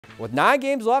With 9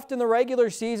 games left in the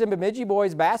regular season, Bemidji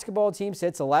boys basketball team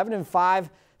sits 11-5,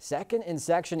 second in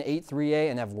Section 8-3A,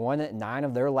 and have won 9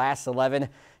 of their last 11.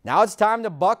 Now it's time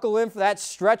to buckle in for that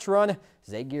stretch run as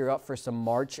they gear up for some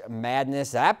March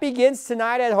Madness. That begins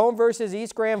tonight at home versus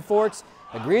East Grand Forks.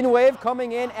 The Green Wave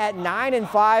coming in at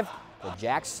 9-5. The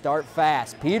Jacks start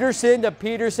fast. Peterson to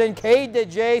Peterson, Cade to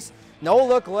Jace. No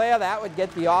look layup, that would get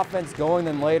the offense going.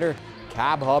 Then later,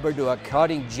 Cobb Hubbard to a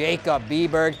cutting Jacob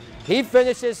Beberg. He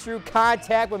finishes through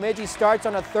contact. Bemidji starts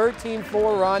on a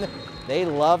 13-4 run. They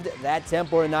loved that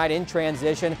tempo tonight in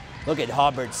transition. Look at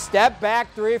Hubbard. Step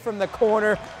back three from the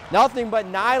corner. Nothing but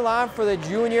nylon for the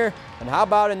junior. And how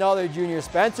about another junior,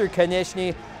 Spencer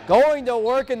Konishny, going to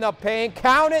work in the paint.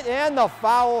 Count it, and the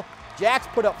foul. Jacks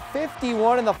put up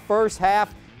 51 in the first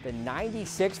half, then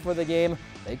 96 for the game.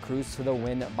 They cruise to the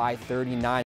win by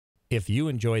 39. If you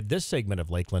enjoyed this segment of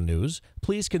Lakeland News,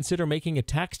 please consider making a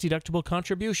tax-deductible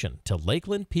contribution to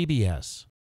Lakeland PBS.